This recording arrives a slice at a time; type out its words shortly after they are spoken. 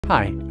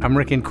Hi, I'm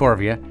Rick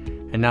Incorvia,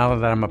 and now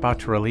that I'm about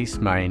to release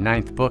my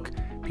 9th book,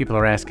 people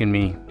are asking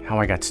me how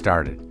I got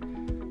started.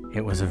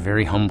 It was a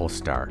very humble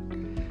start.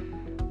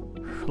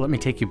 Let me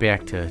take you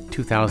back to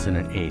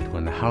 2008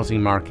 when the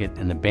housing market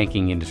and the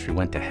banking industry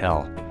went to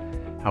hell.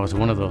 I was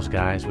one of those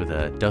guys with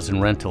a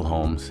dozen rental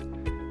homes,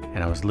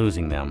 and I was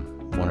losing them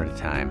one at a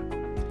time.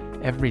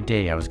 Every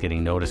day I was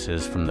getting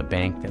notices from the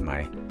bank that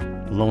my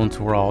loans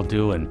were all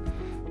due and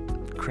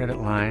credit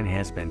line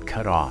has been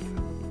cut off.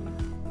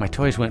 My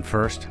toys went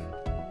first,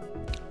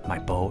 my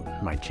boat,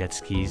 my jet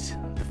skis,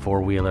 the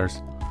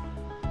four-wheelers,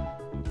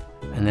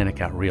 and then it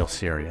got real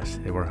serious.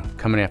 They were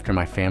coming after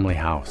my family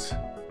house.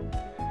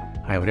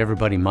 I owed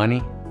everybody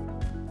money.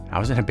 I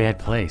was in a bad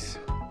place.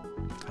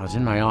 I was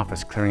in my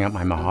office clearing out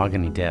my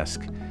mahogany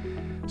desk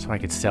so I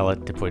could sell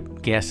it to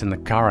put gas in the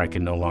car I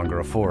could no longer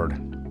afford.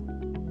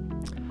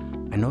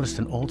 I noticed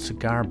an old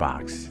cigar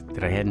box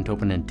that I hadn't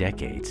opened in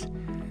decades.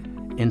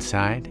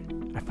 Inside,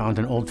 I found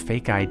an old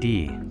fake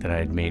ID that I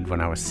had made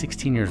when I was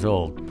 16 years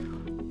old,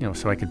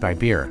 so I could buy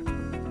beer.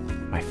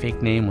 My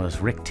fake name was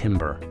Rick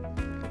Timber.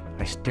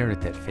 I stared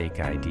at that fake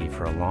ID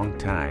for a long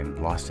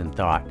time, lost in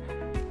thought.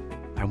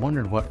 I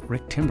wondered what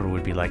Rick Timber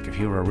would be like if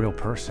he were a real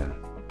person.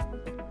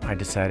 I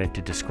decided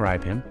to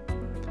describe him.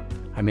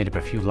 I made up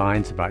a few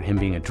lines about him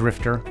being a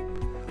drifter.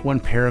 One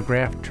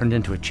paragraph turned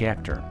into a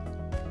chapter.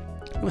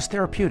 It was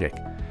therapeutic.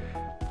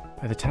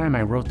 By the time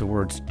I wrote the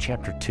words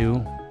Chapter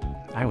 2,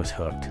 I was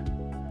hooked.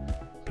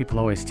 People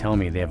always tell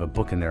me they have a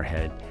book in their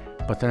head,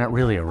 but they're not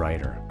really a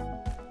writer.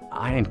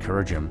 I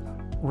encourage them,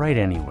 write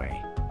anyway.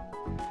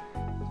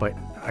 But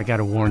I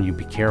gotta warn you,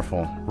 be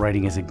careful.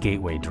 Writing is a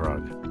gateway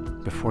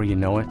drug. Before you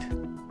know it,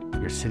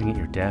 you're sitting at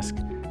your desk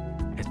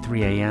at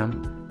 3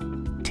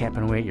 a.m.,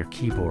 tapping away at your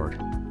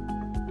keyboard,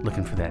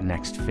 looking for that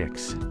next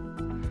fix.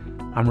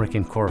 I'm Rick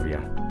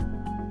Incorvia.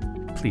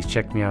 Please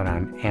check me out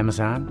on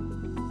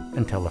Amazon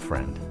and tell a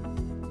friend.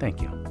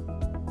 Thank you.